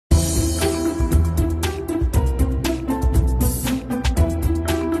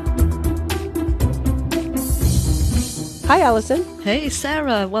Hi, Alison. Hey,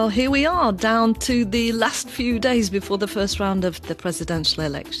 Sarah. Well, here we are, down to the last few days before the first round of the presidential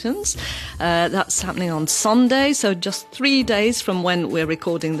elections. That's happening on Sunday, so just 3 days from when we're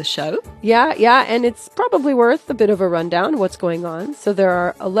recording the show. Yeah, and it's probably worth a bit of a rundown of what's going on. So there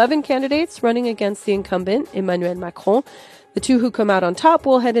are 11 candidates running against the incumbent, Emmanuel Macron. The two who come out on top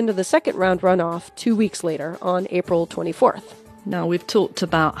will head into the second round runoff 2 weeks later on April 24th. Now, we've talked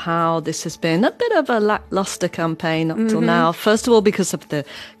about how this has been a bit of a lackluster campaign up till now. First of all, because of the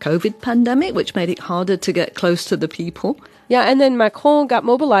COVID pandemic, which made it harder to get close to the people. Yeah, and then Macron got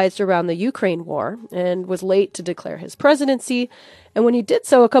mobilized around the Ukraine war and was late to declare his presidency. And when he did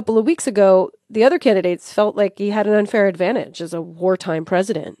so a couple of weeks ago, the other candidates felt like he had an unfair advantage as a wartime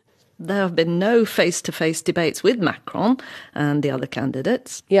president. There have been no face-to-face debates with Macron and the other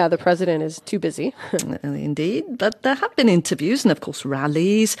candidates. Yeah, the president is too busy. Indeed. But there have been interviews and, of course,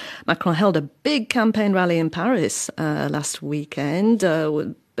 rallies. Macron held a big campaign rally in Paris last weekend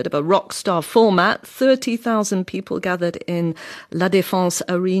with bit of a rock star format. 30,000 people gathered in La Défense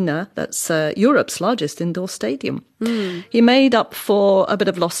Arena. That's Europe's largest indoor stadium. He made up for a bit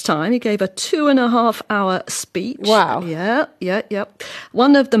of lost time. He gave a 2.5-hour speech. Wow. Yeah.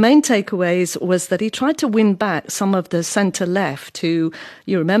 One of the main takeaways was that he tried to win back some of the centre-left who,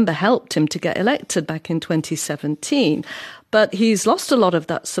 you remember, helped him to get elected back in 2017. But he's lost a lot of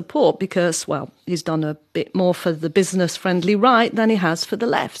that support because, well, he's done a bit more for the business-friendly right than he has for the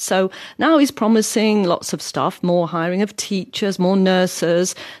left. So now he's promising lots of stuff, more hiring of teachers, more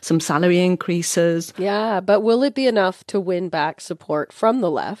nurses, some salary increases. Yeah, but will it be enough to win back support from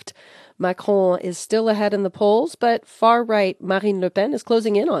the left? Macron is still ahead in the polls, but far-right Marine Le Pen is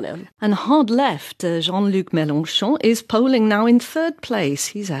closing in on him. And hard-left Jean-Luc Mélenchon is polling now in third place.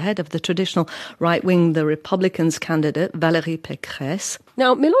 He's ahead of the traditional right-wing, the Republicans candidate, Valérie Pécresse.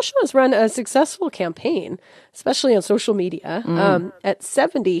 Now, Mélenchon has run a successful campaign, especially on social media. At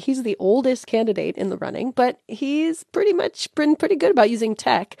 70, he's the oldest candidate in the running, but he's pretty much been pretty good about using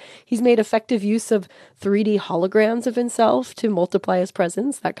tech. He's made effective use of 3D holograms of himself to multiply his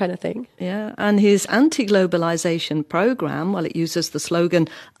presence, that kind of thing. Yeah, and his anti-globalization program, well, it uses the slogan,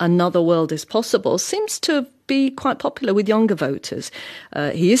 "Another world is possible," seems to be quite popular with younger voters.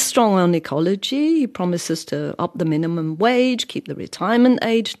 He is strong on ecology. He promises to up the minimum wage, keep the retirement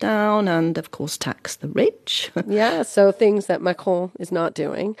age down, and, of course, tax the rich. Yeah, so things that Macron is not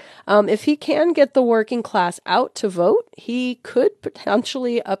doing. If he can get the working class out to vote, he could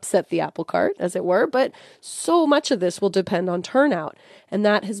potentially upset the apple cart, as it were, but so much of this will depend on turnout, and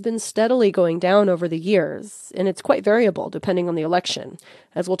that has been steadily going down over the years, and it's quite variable depending on the election,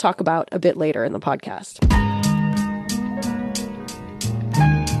 as we'll talk about a bit later in the podcast.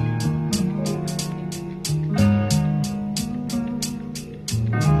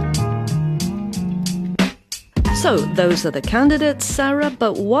 So those are the candidates, Sarah,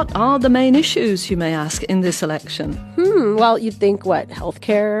 but what are the main issues, you may ask, in this election? Well, you'd think, what,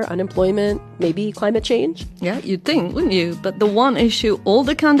 healthcare, unemployment, maybe climate change? Yeah, you'd think, wouldn't you? But the one issue all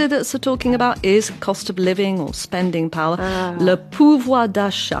the candidates are talking about is cost of living or spending power. Le pouvoir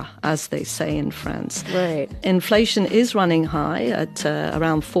d'achat, as they say in France. Right. Inflation is running high at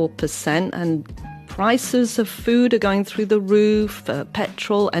around 4%, and prices of food are going through the roof,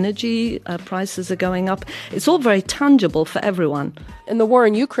 petrol, energy prices are going up. It's all very tangible for everyone. And the war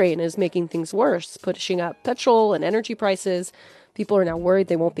in Ukraine is making things worse, pushing up petrol and energy prices. People are now worried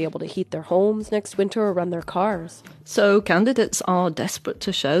they won't be able to heat their homes next winter or run their cars. So candidates are desperate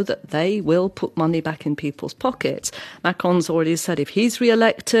to show that they will put money back in people's pockets. Macron's already said if he's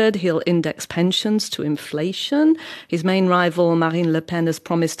re-elected, he'll index pensions to inflation. His main rival, Marine Le Pen, has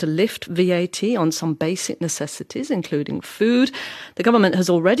promised to lift VAT on some basic necessities, including food. The government has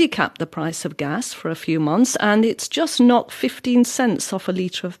already capped the price of gas for a few months, and it's just knocked 15 cents off a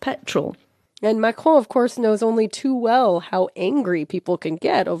litre of petrol. And Macron, of course, knows only too well how angry people can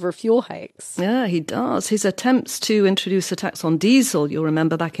get over fuel hikes. Yeah, he does. His attempts to introduce a tax on diesel, you'll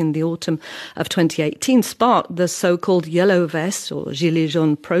remember back in the autumn of 2018, sparked the so-called yellow vest or gilets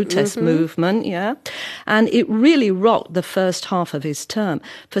jaunes protest movement, yeah. And it really rocked the first half of his term.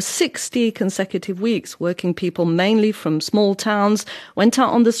 For 60 consecutive weeks, working people mainly from small towns went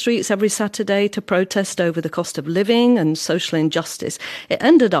out on the streets every Saturday to protest over the cost of living and social injustice. It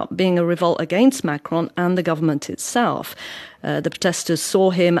ended up being a revolt against Macron and the government itself. The protesters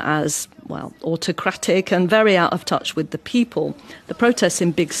saw him as, well, autocratic and very out of touch with the people. The protests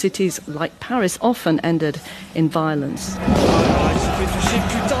in big cities like Paris often ended in violence.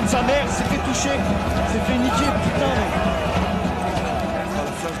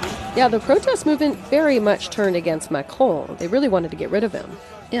 Yeah, the protest movement very much turned against Macron. They really wanted to get rid of him.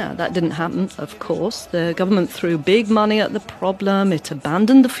 Yeah, that didn't happen, of course. The government threw big money at the problem. It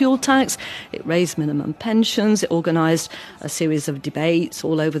abandoned the fuel tax. It raised minimum pensions. It organised a series of debates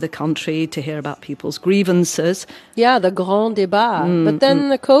all over the country to hear about people's grievances. Yeah, the grand débat. But then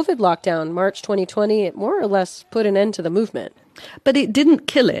the COVID lockdown, March 2020, it more or less put an end to the movement. But it didn't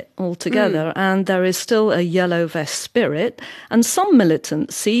kill it altogether, and there is still a yellow vest spirit. And some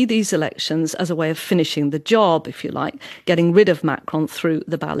militants see these elections as a way of finishing the job, if you like, getting rid of Macron through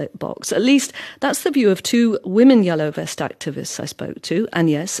the ballot box. At least that's the view of two women yellow vest activists I spoke to,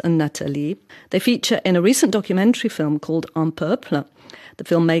 Agnès and Nathalie. They feature in a recent documentary film called Un peuple. The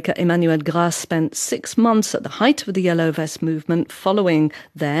filmmaker Emmanuel Gras spent 6 months at the height of the yellow vest movement following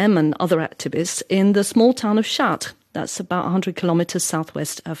them and other activists in the small town of Chartres. That's about 100 kilometres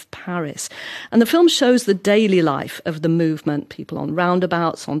southwest of Paris. And the film shows the daily life of the movement, people on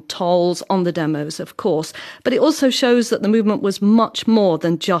roundabouts, on tolls, on the demos, of course. But it also shows that the movement was much more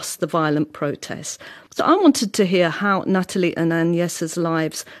than just the violent protests. So I wanted to hear how Nathalie and Agnès'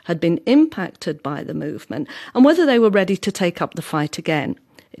 lives had been impacted by the movement and whether they were ready to take up the fight again.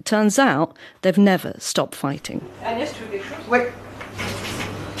 It turns out they've never stopped fighting. Agnès, tu veux quelque chose? Ouais.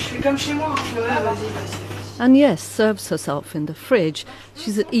 Je suis comme chez moi. Vas-y. Agnès serves herself in the fridge.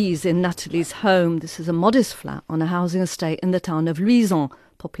 She's at ease in Nathalie's home. This is a modest flat on a housing estate in the town of Luizon,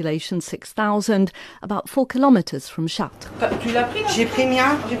 population 6,000, about 4 kilometres from Chartres. Tu l'as pris là? J'ai pris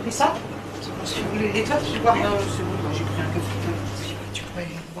mien, j'ai pris ça. Si vous voulez des toiles, je bois rien. C'est bon, j'ai pris un café. Tu pourrais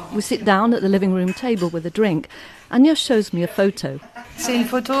boire. We sit down at the living room table with a drink. Agnès shows me a photo. C'est une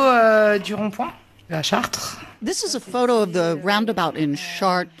photo du rond-point à Chartres. This is a photo of the roundabout in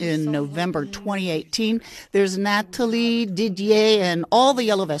Chartres in November 2018. There's Nathalie, Didier, and all the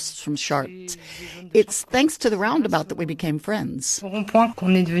yellow vests from Chartres. It's thanks to the roundabout that we became friends. Au rond-point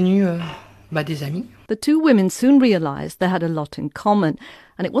qu'on est devenus des amis. The two women soon realised they had a lot in common,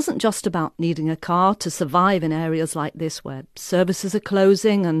 and it wasn't just about needing a car to survive in areas like this where services are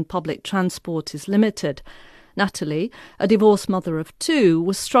closing and public transport is limited. Nathalie, a divorced mother of 2,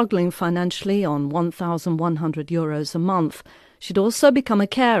 was struggling financially on €1,100 a month. She'd also become a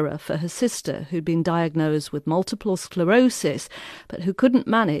carer for her sister, who'd been diagnosed with multiple sclerosis, but who couldn't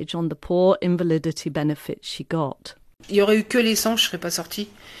manage on the poor invalidity benefits she got. Il y aurait eu que l'essence, je serais pas sortie.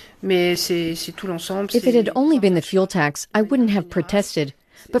 Mais c'est tout l'ensemble. If it had only been the fuel tax, I wouldn't have protested.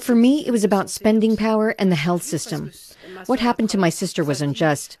 But for me, it was about spending power and the health system. What happened to my sister was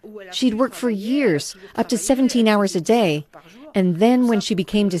unjust. She'd worked for years, up to 17 hours a day. And then when she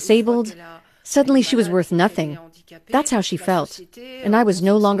became disabled, suddenly she was worth nothing. That's how she felt. And I was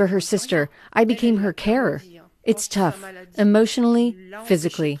no longer her sister. I became her carer. It's tough, emotionally,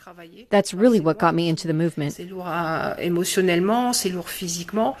 physically. That's really what got me into the movement. C'est lourd émotionnellement, c'est lourd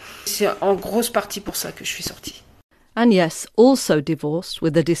physiquement. C'est en grosse partie pour ça que je suis sortie. Agnès, also divorced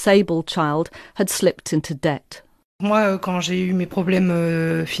with a disabled child, had slipped into debt. Moi, quand j'ai eu mes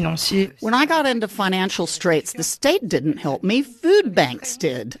problèmes financiers... When I got into financial straits, the state didn't help me. Food banks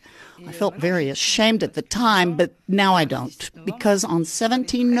did. I felt very ashamed at the time, but now I don't. Because on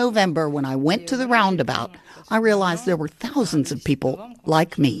 17 November, when I went to the roundabout, I realized there were thousands of people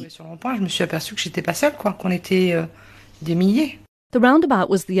like me. Sur le rond-point, je me suis aperçue que j'étais pas seule, qu'on était des milliers. The roundabout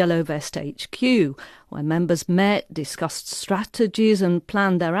was the Yellow Vest HQ, where members met, discussed strategies and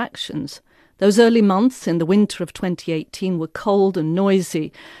planned their actions. Those early months in the winter of 2018 were cold and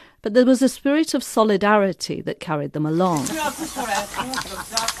noisy, but there was a spirit of solidarity that carried them along.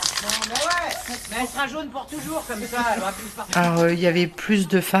 Alors, il y avait plus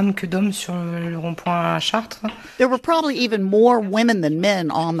de femmes que d'hommes sur le rond-point à Chartres. There were probably even more women than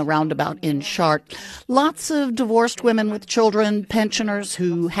men on the roundabout in Chartres. Lots of divorced women with children, pensioners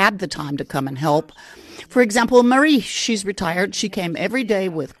who had the time to come and help. For example, Marie, she's retired. She came every day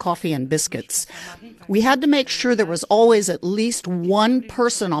with coffee and biscuits. We had to make sure there was always at least one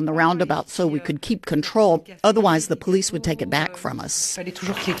person on the roundabout so we could keep control. Otherwise, the police would take it back from us. Il fallait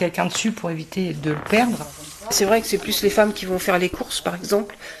toujours qu'il y ait quelqu'un dessus pour éviter de le perdre. C'est vrai que c'est plus les femmes qui vont faire les courses, par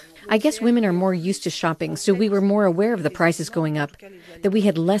exemple. I guess women are more used to shopping, so we were more aware of the prices going up, that we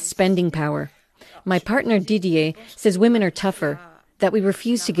had less spending power. My partner Didier says women are tougher, that we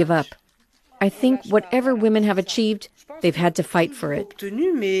refuse to give up. I think whatever women have achieved, they've had to fight for it.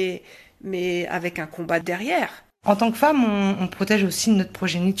 Mais avec un combat derrière. En tant que femme, on protège aussi notre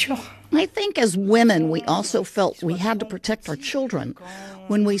progéniture. I think as women, we also felt we had to protect our children.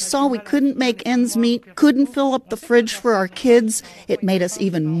 When we saw we couldn't make ends meet, couldn't fill up the fridge for our kids, it made us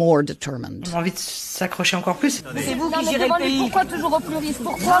even more determined. On a envie de s'accrocher encore plus. C'est vous qui gérez le pays. Pourquoi toujours au plus riche?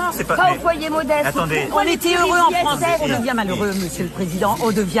 Pourquoi pas au foyer modeste? Attendez. On était heureux en France. On devient malheureux, Monsieur le Président.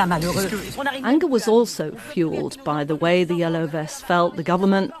 On devient malheureux. Anger was also fuelled by the way the Yellow Vests felt the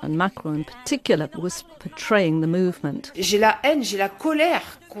government, and Macron in particular, was portraying the movement. J'ai la haine, j'ai la colère.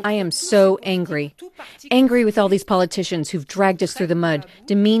 I am so angry. Angry with all these politicians who've dragged us through the mud,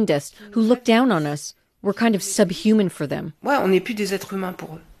 demeaned us, who look down on us. We're kind of subhuman for them. Ouais, on n'est plus des êtres humains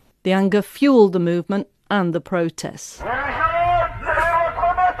pour eux. The anger fuelled the movement and the protests.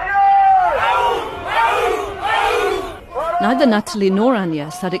 Neither Nathalie nor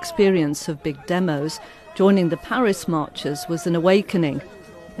Agnès had experience of big demos. Joining the Paris marchers was an awakening.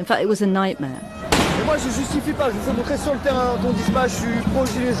 In fact, it was a nightmare. Et moi, je justifie pas. Je vous fais montrer sur le terrain qu'on dise pas je suis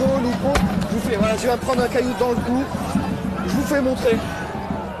pro-gilet jaune ou pro. Je vous fais, voilà, je vais me prendre un caillou dans le cou. Je vous fais montrer.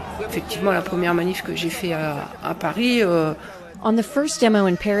 Effectivement, la première manif que j'ai fait à Paris... On the first demo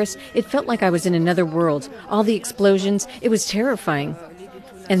in Paris, it felt like I was in another world. All the explosions, it was terrifying.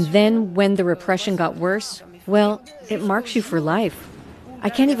 And then when the repression got worse, well, it marks you for life. I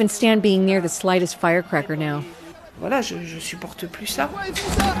can't even stand being near the slightest firecracker now. Voilà, je supporte plus ça.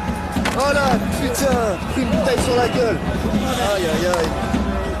 Oh là, putain, pris une bouteille sur la gueule. Aïe, aïe, aïe.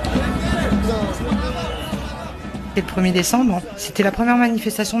 C'était le 1er décembre. C'était la première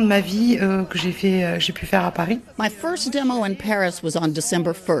manifestation de ma vie que j'ai pu faire à Paris. My first demo in Paris was on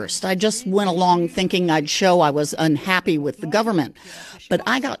December 1st. I just went along thinking I'd show I was unhappy with the government. But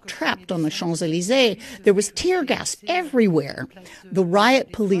I got trapped on the Champs-Élysées. There was tear gas everywhere. The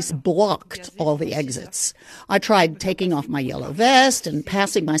riot police blocked all the exits. I tried taking off my yellow vest and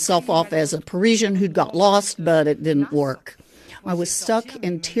passing myself off as a Parisian who'd got lost, but it didn't work. I was stuck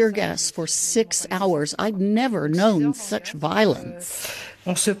in tear gas for 6 hours. I'd never known such violence.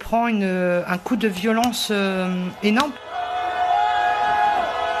 On se prend un coup de violence énorme.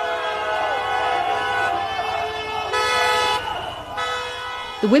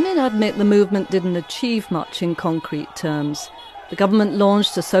 The women admit the movement didn't achieve much in concrete terms. The government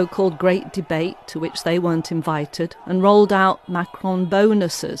launched a so-called Great Debate, to which they weren't invited, and rolled out Macron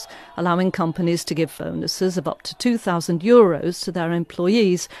bonuses, allowing companies to give bonuses of up to €2,000 to their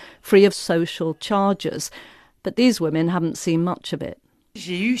employees, free of social charges. But these women haven't seen much of it.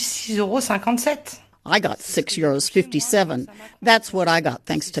 J'ai eu €6,57. I got €6.57. That's what I got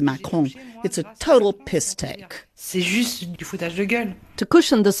thanks to Macron. It's a total piss take. C'est juste du foutage de gueule. To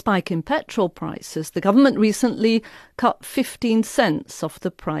cushion the spike in petrol prices, the government recently cut 15 cents off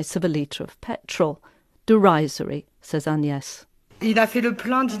the price of a litre of petrol. Derisory, says Agnès. Il a fait le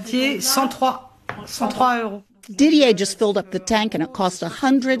plein, Didier, 103 €. Didier just filled up the tank and it cost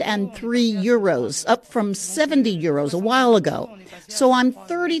 €103, up from €70 a while ago. So I'm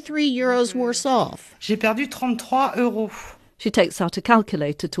 €33 worse off. J'ai perdu 33 €. She takes out a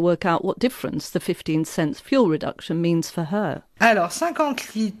calculator to work out what difference the 15 cents fuel reduction means for her. Alors, 50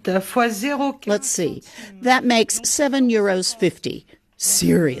 litres fois 0. Let's see. That makes €7.50.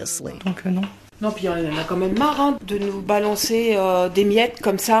 Seriously. Donc non. Non, puis on en a quand même marre hein, de nous balancer des miettes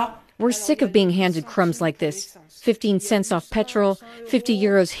comme ça. We're sick of being handed crumbs like this. 15 cents off petrol,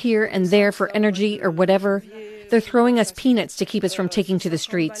 €50 here and there for energy or whatever. They're throwing us peanuts to keep us from taking to the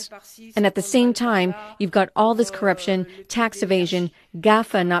streets. And at the same time, you've got all this corruption, tax evasion,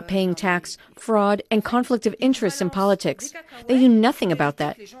 GAFA not paying tax, fraud, and conflict of interests in politics. They do nothing about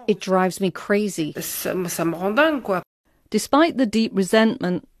that. It drives me crazy. Ça me rend dingue, quoi. Despite the deep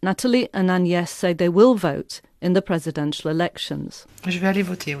resentment, Nathalie and Agnès say they will vote in the presidential elections. Je vais aller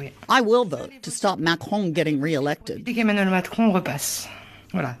voter, oui. I will vote to stop Macron getting re-elected. Dès qu'Emmanuel Macron repasse.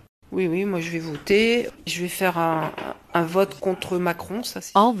 Voilà. Oui, moi je vais voter. Je vais faire un vote contre Macron. Ça,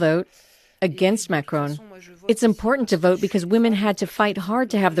 c'est... I'll vote against Macron. It's important to vote because women had to fight hard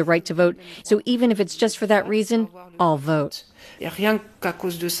to have the right to vote. So even if it's just for that reason, I'll vote. Et rien qu'à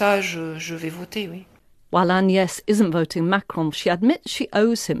cause de ça, je vais voter, oui. While Agnès isn't voting Macron, she admits she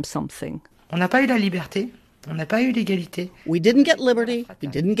owes him something. On n'a pas eu la liberté. On n'a pas eu l'égalité. We didn't get liberty, we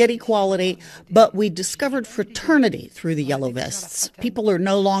didn't get equality, but we discovered fraternity through the Yellow Vests. People are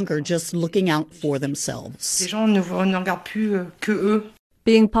no longer just looking out for themselves. Les gens ne regardent plus que eux.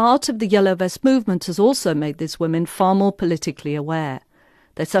 Being part of the Yellow Vest movement has also made these women far more politically aware.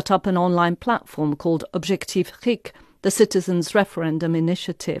 They set up an online platform called Objectif RIC, the Citizens' Referendum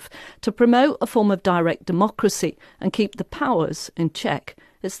Initiative, to promote a form of direct democracy and keep the powers in check.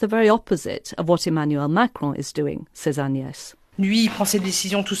 It's the very opposite of what Emmanuel Macron is doing, says Agnès. Lui, il prend ses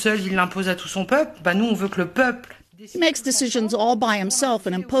décisions tout seul, il l'impose à tout son peuple. Nous, on veut que le peuple He makes decisions all by himself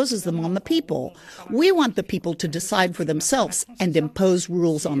and imposes them on the people. We want the people to decide for themselves and impose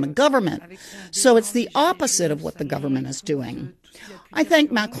rules on the government. So it's the opposite of what the government is doing. I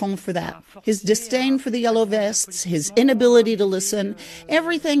thank Macron for that. His disdain for the yellow vests, his inability to listen,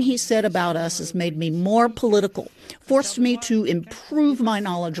 everything he said about us has made me more political, forced me to improve my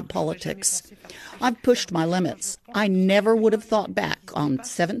knowledge of politics. I've pushed my limits. I never would have thought back on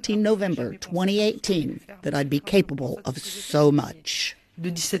 17 November 2018 that I'd be capable of so much. De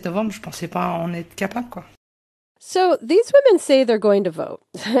 17 novembre, je pensais pas en être capable, quoi. So these women say they're going to vote.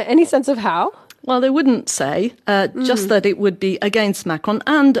 Any sense of how? Well, they wouldn't say, just that it would be against Macron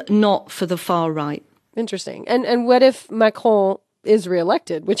and not for the far right. Interesting. And what if Macron is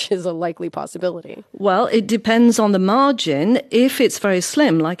reelected, which is a likely possibility? Well, it depends on the margin. If it's very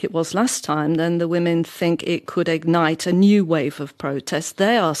slim, like it was last time, then the women think it could ignite a new wave of protest.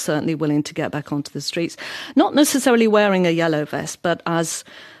 They are certainly willing to get back onto the streets, not necessarily wearing a yellow vest, but as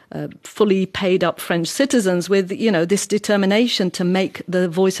fully paid up French citizens with, this determination to make the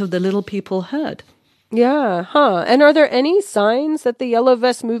voice of the little people heard. Yeah, huh. And are there any signs that the yellow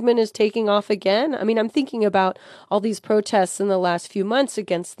vest movement is taking off again? I mean, I'm thinking about all these protests in the last few months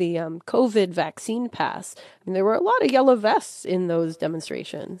against the COVID vaccine pass. I mean, there were a lot of yellow vests in those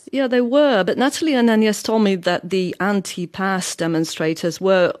demonstrations. Yeah, there were. But Nathalie and Agnès told me that the anti-pass demonstrators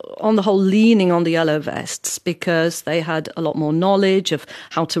were, on the whole, leaning on the yellow vests because they had a lot more knowledge of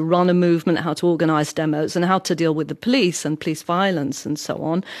how to run a movement, how to organize demos, and how to deal with the police and police violence and so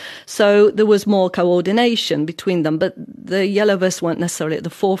on. So there was more coordination between them, but the yellow vests weren't necessarily at the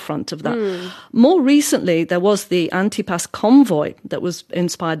forefront of that. More recently, there was the anti-pass convoy that was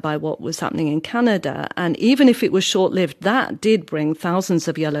inspired by what was happening in Canada, and even if it was short-lived, that did bring thousands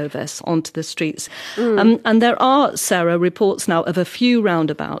of yellow vests onto the streets. And there are, Sarah, reports now of a few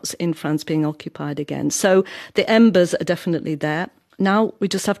roundabouts in France being occupied again. So the embers are definitely there. Now we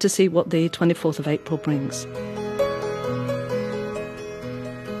just have to see what the 24th of April brings.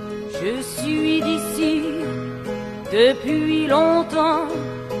 Je suis d'ici depuis longtemps.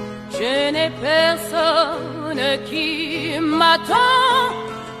 Je n'ai personne qui m'attend.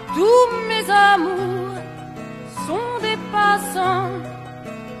 Tous mes amours sont des passants.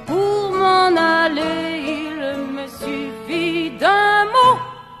 Pour m'en aller, il me suffit d'un mot.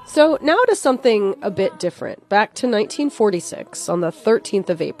 So now to something a bit different. Back to 1946, on the 13th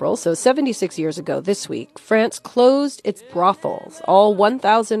of April, so 76 years ago this week, France closed its brothels, all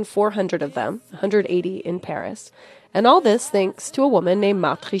 1,400 of them, 180 in Paris. And all this thanks to a woman named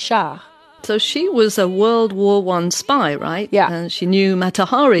Marthe Richard. So she was a World War I spy, right? Yeah. And she knew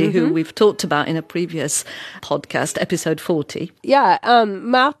Matahari, who we've talked about in a previous podcast, episode 40. Yeah,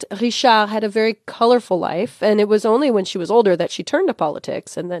 Marthe Richard had a very colorful life, and it was only when she was older that she turned to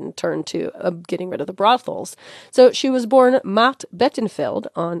politics and then turned to getting rid of the brothels. So she was born Marthe Bettenfeld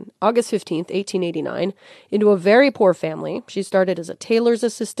on August 15th, 1889, into a very poor family. She started as a tailor's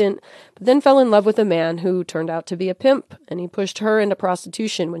assistant, but then fell in love with a man who turned out to be a pimp, and he pushed her into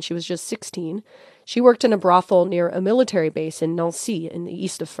prostitution when she was just 16. She worked in a brothel near a military base in Nancy in the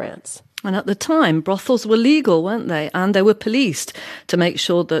east of France. And at the time, brothels were legal, weren't they? And they were policed to make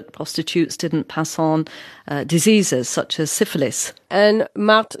sure that prostitutes didn't pass on diseases such as syphilis. And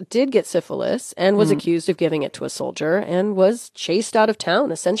Marthe did get syphilis and was accused of giving it to a soldier and was chased out of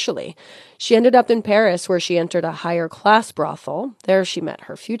town, essentially. She ended up in Paris, where she entered a higher class brothel. There she met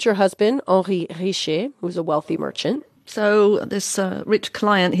her future husband, Henri Richet, who was a wealthy merchant. So this rich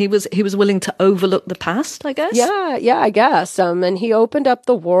client, he was willing to overlook the past, I guess? Yeah, I guess. And he opened up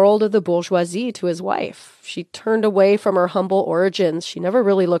the world of the bourgeoisie to his wife. She turned away from her humble origins. She never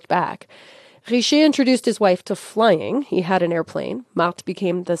really looked back. Richet introduced his wife to flying. He had an airplane. Marthe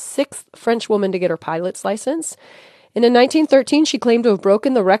became the 6th French woman to get her pilot's license. And in 1913, she claimed to have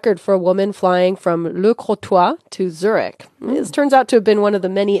broken the record for a woman flying from Le Crotoy to Zurich. This turns out to have been one of the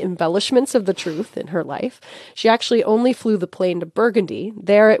many embellishments of the truth in her life. She actually only flew the plane to Burgundy.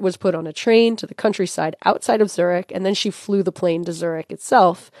 There it was put on a train to the countryside outside of Zurich, and then she flew the plane to Zurich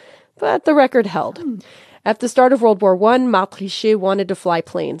itself. But the record held. At the start of World War I, Marthe Richet wanted to fly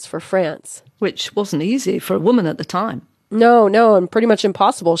planes for France. Which wasn't easy for a woman at the time. No, and pretty much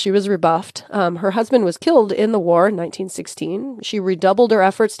impossible. She was rebuffed. Her husband was killed in the war in 1916. She redoubled her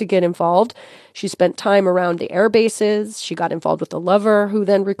efforts to get involved. She spent time around the air bases. She got involved with a lover who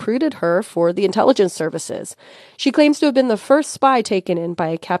then recruited her for the intelligence services. She claims to have been the first spy taken in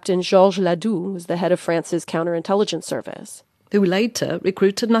by Captain Georges Ladoux, who was the head of France's counterintelligence service. Who later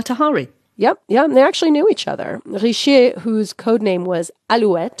recruited Matahari. Yep, they actually knew each other. Richard, whose code name was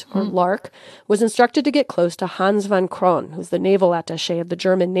Alouette, or Lark, was instructed to get close to Hans van Kron, who's the naval attaché of the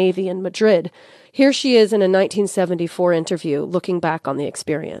German Navy in Madrid. Here she is in a 1974 interview looking back on the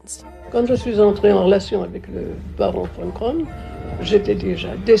experience. Quand je suis entrée en relation avec le baron von Kron, j'étais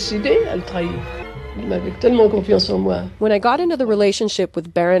déjà décidée à le trahir. Il avait tellement confiance en moi. When I got into the relationship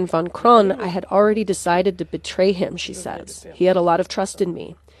with Baron von Kron, I had already decided to betray him, she says. He had a lot of trust in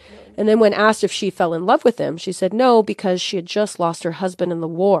me. And then when asked if she fell in love with him, she said no, because she had just lost her husband in the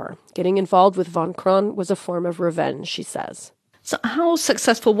war. Getting involved with von Kron was a form of revenge, she says. So how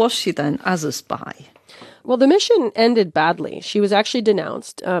successful was she then as a spy? Well, the mission ended badly. She was actually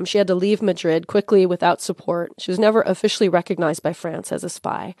denounced. She had to leave Madrid quickly without support. She was never officially recognized by France as a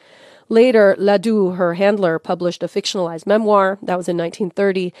spy. Later, Ladoux, her handler, published a fictionalized memoir. That was in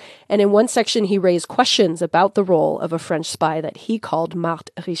 1930. And in one section, he raised questions about the role of a French spy that he called Marthe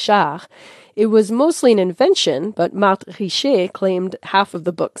Richard. It was mostly an invention, but Marthe Richard claimed half of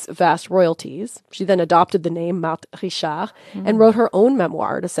the book's vast royalties. She then adopted the name Marthe Richard and wrote her own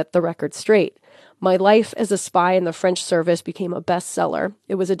memoir to set the record straight. My Life as a Spy in the French Service became a bestseller.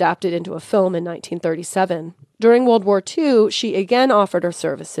 It was adapted into a film in 1937. During World War II, she again offered her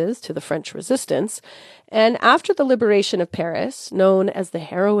services to the French resistance. And after the liberation of Paris, known as the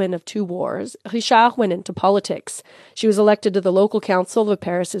heroine of two wars, Richard went into politics. She was elected to the local council of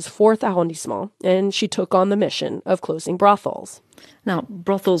Paris's 4th arrondissement, and she took on the mission of closing brothels. Now,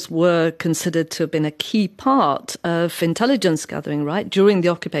 brothels were considered to have been a key part of intelligence gathering, right, during the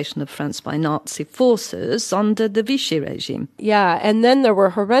occupation of France by Nazi forces under the Vichy regime. Yeah, and then there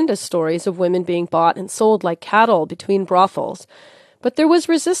were horrendous stories of women being bought and sold like cattle between brothels. But there was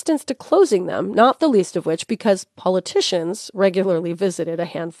resistance to closing them, not the least of which because politicians regularly visited a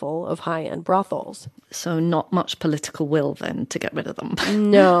handful of high-end brothels. So not much political will, then, to get rid of them.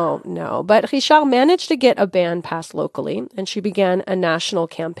 No. But Richard managed to get a ban passed locally, and she began a national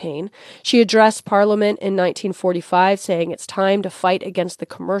campaign. She addressed Parliament in 1945, saying it's time to fight against the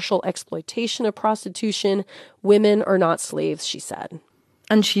commercial exploitation of prostitution. Women are not slaves, she said.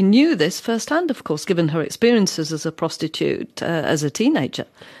 And she knew this firsthand, of course, given her experiences as a prostitute as a teenager.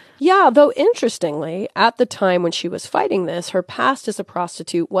 Yeah, though interestingly, at the time when she was fighting this, her past as a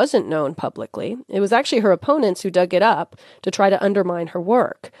prostitute wasn't known publicly. It was actually her opponents who dug it up to try to undermine her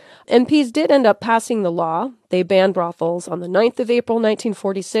work. MPs did end up passing the law. They banned brothels on the 9th of April,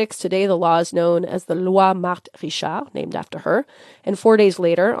 1946. Today, the law is known as the Loi Marthe Richard, named after her. And 4 days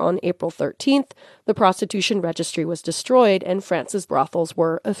later, on April 13th, the prostitution registry was destroyed and France's brothels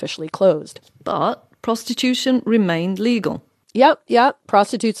were officially closed. But prostitution remained legal. Yep.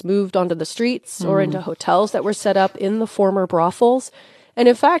 Prostitutes moved onto the streets or into hotels that were set up in the former brothels. And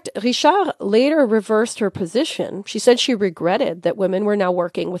in fact, Richard later reversed her position. She said she regretted that women were now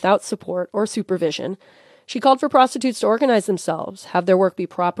working without support or supervision. She called for prostitutes to organize themselves, have their work be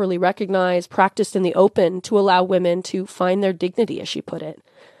properly recognized, practiced in the open to allow women to find their dignity, as she put it.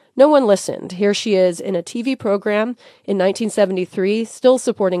 No one listened. Here she is in a TV program in 1973, still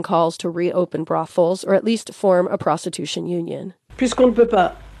supporting calls to reopen brothels or at least form a prostitution union. Puisqu'on ne peut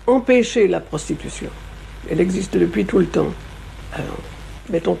pas empêcher la prostitution, elle existe depuis tout le temps. Alors,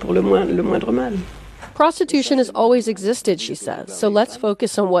 mettons pour le moindre mal. Prostitution has always existed, she says, so let's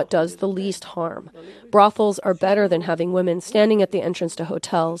focus on what does the least harm. Brothels are better than having women standing at the entrance to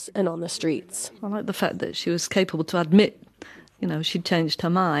hotels and on the streets. I like the fact that she was capable to admit she'd changed her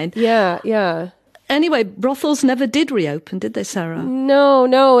mind. Yeah. Anyway, brothels never did reopen, did they, Sarah?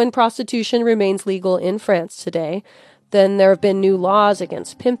 No, and prostitution remains legal in France today. Then there have been new laws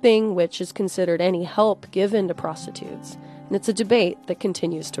against pimping, which is considered any help given to prostitutes. And it's a debate that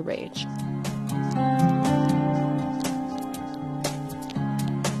continues to rage.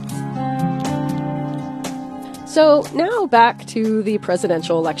 So now back to the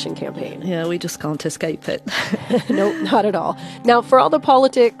presidential election campaign. Yeah, we just can't escape it. Nope, not at all. Now, for all the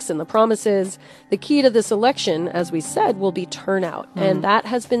politics and the promises, the key to this election, as we said, will be turnout. And that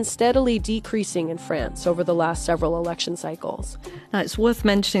has been steadily decreasing in France over the last several election cycles. Now, it's worth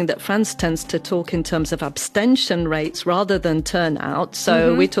mentioning that France tends to talk in terms of abstention rates rather than turnout.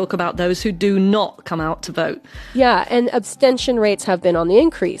 So we talk about those who do not come out to vote. Yeah, and abstention rates have been on the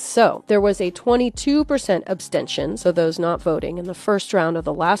increase. So there was a 22% abstention, so those not voting, in the first round of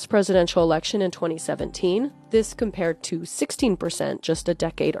the last presidential election in 2017. This compared to 16% just a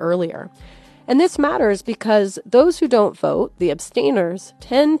decade earlier. And this matters because those who don't vote, the abstainers,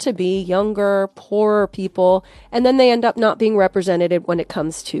 tend to be younger, poorer people, and then they end up not being represented when it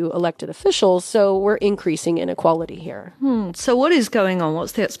comes to elected officials, so we're increasing inequality here. So what is going on?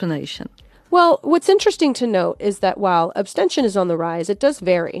 What's the explanation? Well, what's interesting to note is that while abstention is on the rise, it does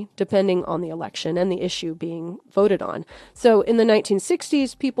vary depending on the election and the issue being voted on. So in the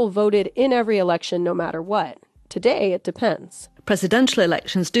 1960s, people voted in every election no matter what. Today, it depends. Presidential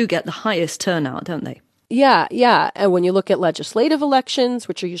elections do get the highest turnout, don't they? Yeah. And when you look at legislative elections,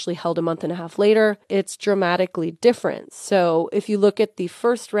 which are usually held a month and a half later, it's dramatically different. So if you look at the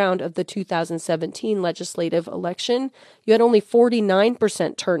first round of the 2017 legislative election, you had only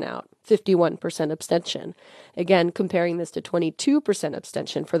 49% turnout, 51% abstention. Again, comparing this to 22%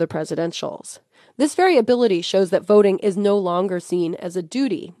 abstention for the presidentials. This variability shows that voting is no longer seen as a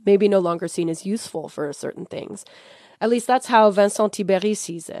duty, maybe no longer seen as useful for certain things. At least that's how Vincent Tiberj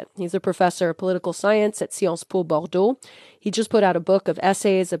sees it. He's a professor of political science at Sciences Po Bordeaux. He just put out a book of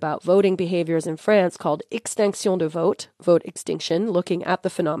essays about voting behaviors in France called Extinction de vote, vote extinction, looking at the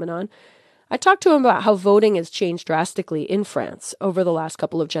phenomenon. I talked to him about how voting has changed drastically in France over the last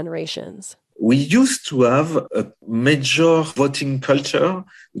couple of generations. We used to have a major voting culture,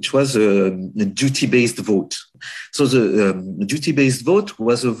 which was a duty-based vote. So the duty-based vote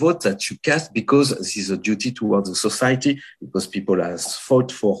was a vote that you cast because this is a duty towards the society, because people have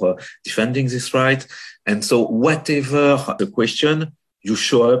fought for defending this right. And so whatever the question, you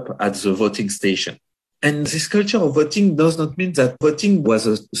show up at the voting station. And this culture of voting does not mean that voting was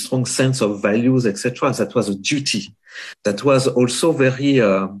a strong sense of values, etc. That was a duty. That was also very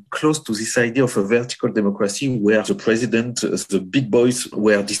close to this idea of a vertical democracy where the president, the big boys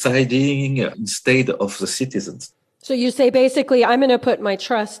were deciding instead of the citizens. So you say basically, I'm going to put my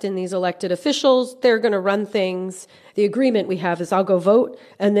trust in these elected officials. They're going to run things. The agreement we have is I'll go vote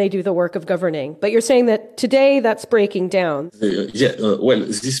and they do the work of governing. But you're saying that today that's breaking down. Well,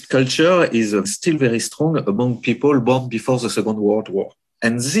 this culture is still very strong among people born before the Second World War.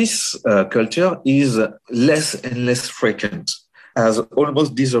 And this culture is less and less frequent, has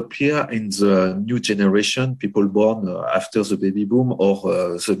almost disappeared in the new generation, people born after the baby boom or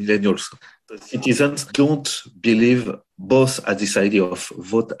the millennials. The citizens don't believe both at this idea of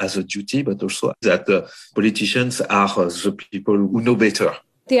vote as a duty, but also that politicians are the people who know better.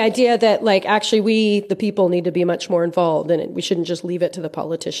 The idea that, actually we, the people, need to be much more involved and we shouldn't just leave it to the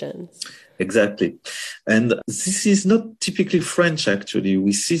politicians. Exactly. And this is not typically French, actually.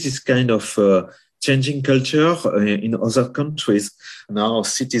 We see this kind of changing culture in other countries. Now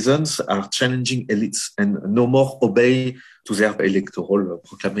citizens are challenging elites and no more obey to their electoral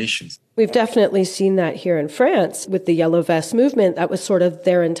proclamations. We've definitely seen that here in France with the Yellow Vest movement. That was sort of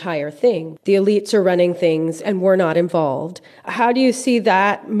their entire thing. The elites are running things and we're not involved. How do you see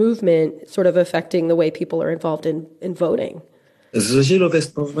that movement sort of affecting the way people are involved in voting? The Yellow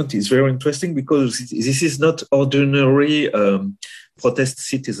Vest movement is very interesting because this is not ordinary protest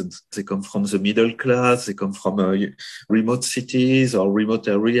citizens. They come from the middle class, they come from remote cities or remote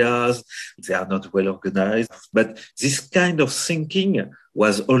areas. They are not well organized. But this kind of thinking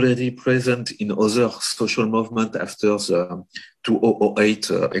was already present in other social movements after the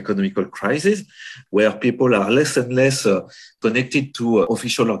 2008 economical crisis, where people are less and less connected to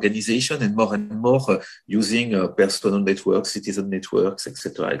official organization and more using personal networks, citizen networks,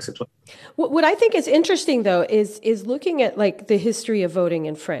 etc., etc. What I think is interesting, though, is looking at the history of voting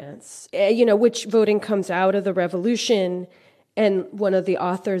in France, which voting comes out of the revolution. And one of the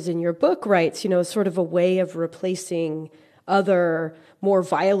authors in your book writes, sort of a way of replacing other more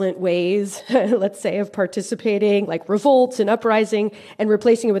violent ways, let's say, of participating, like revolts and uprising, and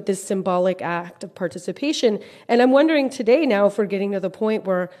replacing it with this symbolic act of participation. And I'm wondering today now if we're getting to the point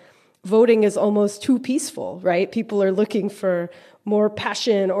where voting is almost too peaceful, right? People are looking for more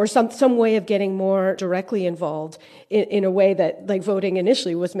passion or some way of getting more directly involved in a way that voting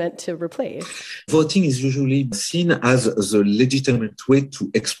initially was meant to replace. Voting is usually seen as the legitimate way to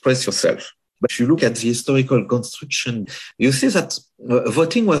express yourself. But if you look at the historical construction, you see that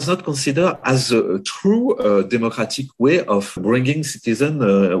voting was not considered as a true democratic way of bringing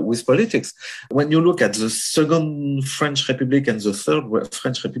citizens with politics. When you look at the Second French Republic and the Third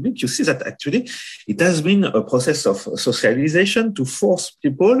French Republic, you see that actually it has been a process of socialization to force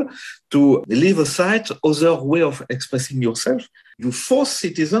people to leave aside other way of expressing yourself. You force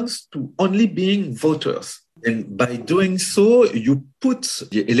citizens to only being voters. And by doing so, you put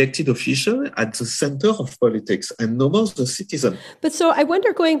the elected official at the center of politics and no more the citizen. But so I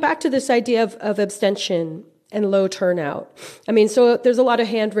wonder, going back to this idea of abstention and low turnout, so there's a lot of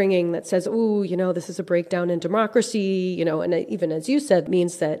hand-wringing that says, this is a breakdown in democracy, and even as you said,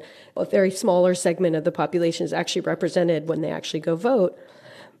 means that a very smaller segment of the population is actually represented when they actually go vote.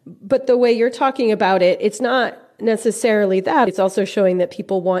 But the way you're talking about it, it's not necessarily that. It's also showing that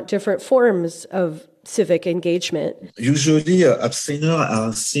people want different forms of civic engagement? Usually, abstainers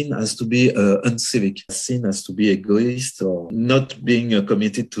are seen as to be uncivic, seen as to be egoist or not being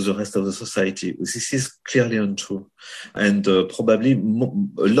committed to the rest of the society. This is clearly untrue. And probably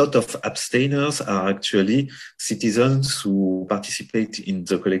a lot of abstainers are actually citizens who participate in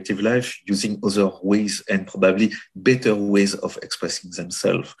the collective life using other ways and probably better ways of expressing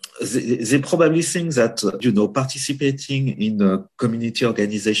themselves. They probably think that, participating in a community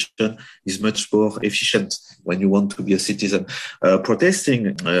organization is much more efficient when you want to be a citizen.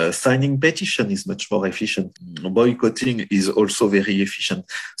 Protesting, signing petition is much more efficient. Boycotting is also very efficient.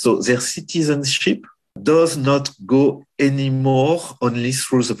 So their citizenship does not go anymore only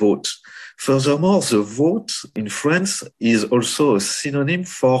through the vote. Furthermore, the vote in France is also a synonym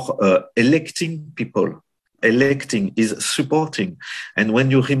for electing people. Electing is supporting. And when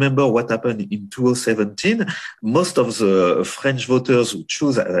you remember what happened in 2017, most of the French voters who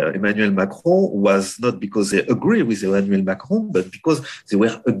choose Emmanuel Macron was not because they agree with Emmanuel Macron, but because they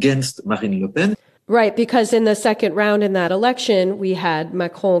were against Marine Le Pen. Right, because in the second round in that election, we had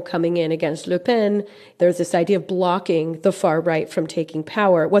Macron coming in against Le Pen. There's this idea of blocking the far right from taking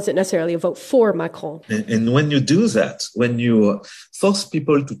power. It wasn't necessarily a vote for Macron. And when you do that, when you force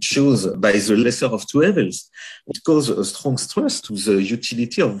people to choose by the lesser of two evils, it causes a strong stress to the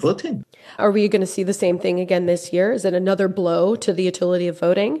utility of voting. Are we going to see the same thing again this year? Is it another blow to the utility of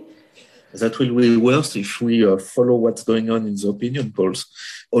voting? That will be worse if we follow what's going on in the opinion polls.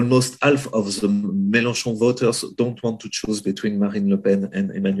 Almost half of the Mélenchon voters don't want to choose between Marine Le Pen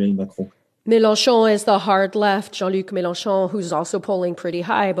and Emmanuel Macron. Mélenchon is the hard left, Jean-Luc Mélenchon, who's also polling pretty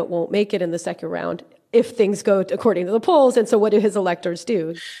high but won't make it in the second round if things go according to the polls. And so what do his electors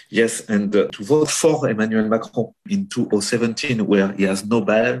do? Yes, and to vote for Emmanuel Macron in 2017, where he has no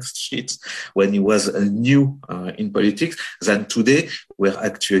balance sheet, when he was new in politics, than today, where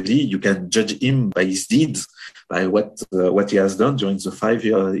actually you can judge him by his deeds, by what he has done during the 5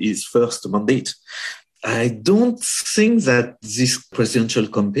 years, his first mandate. I don't think that this presidential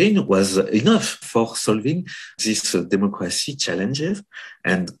campaign was enough for solving these democracy challenges.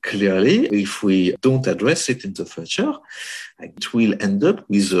 And clearly, if we don't address it in the future, it will end up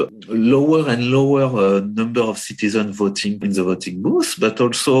with a lower and lower number of citizens voting in the voting booth. But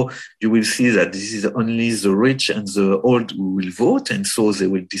also, you will see that this is only the rich and the old who will vote. And so they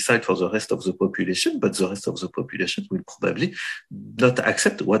will decide for the rest of the population. But the rest of the population will probably not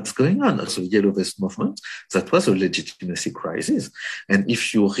accept what's going on. So Yellow Vest movement, that was a legitimacy crisis. And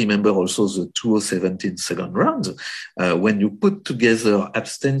if you remember also the 2017 second round, when you put together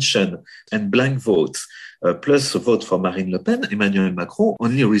abstention and blank votes, plus a vote for Marine Le Pen, Emmanuel Macron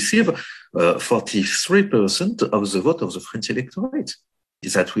only received 43% of the vote of the French electorate.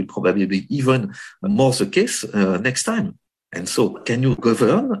 That will probably be even more the case next time. And so can you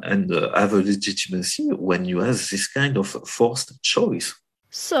govern and have a legitimacy when you have this kind of forced choice?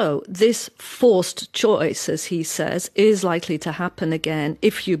 So this forced choice, as he says, is likely to happen again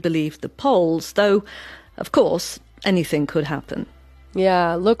if you believe the polls, though, of course, anything could happen.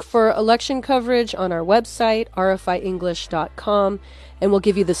 Yeah, look for election coverage on our website, rfienglish.com, and we'll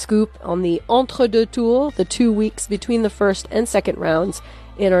give you the scoop on the entre-deux tours, the 2 weeks between the first and second rounds,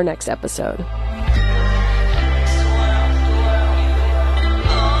 in our next episode.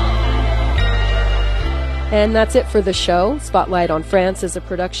 And that's it for the show. Spotlight on France is a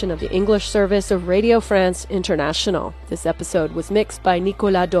production of the English service of Radio France International. This episode was mixed by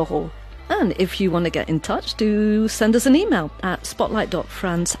Nicolas Doreau. And if you want to get in touch, do send us an email at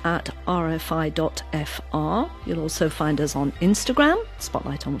spotlight.france@rfi.fr. You'll also find us on Instagram,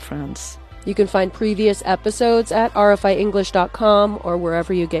 Spotlight on France. You can find previous episodes at rfienglish.com or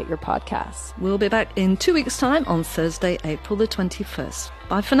wherever you get your podcasts. We'll be back in 2 weeks' time on Thursday, April the 21st.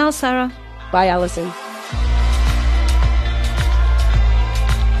 Bye for now, Sarah. Bye, Alison.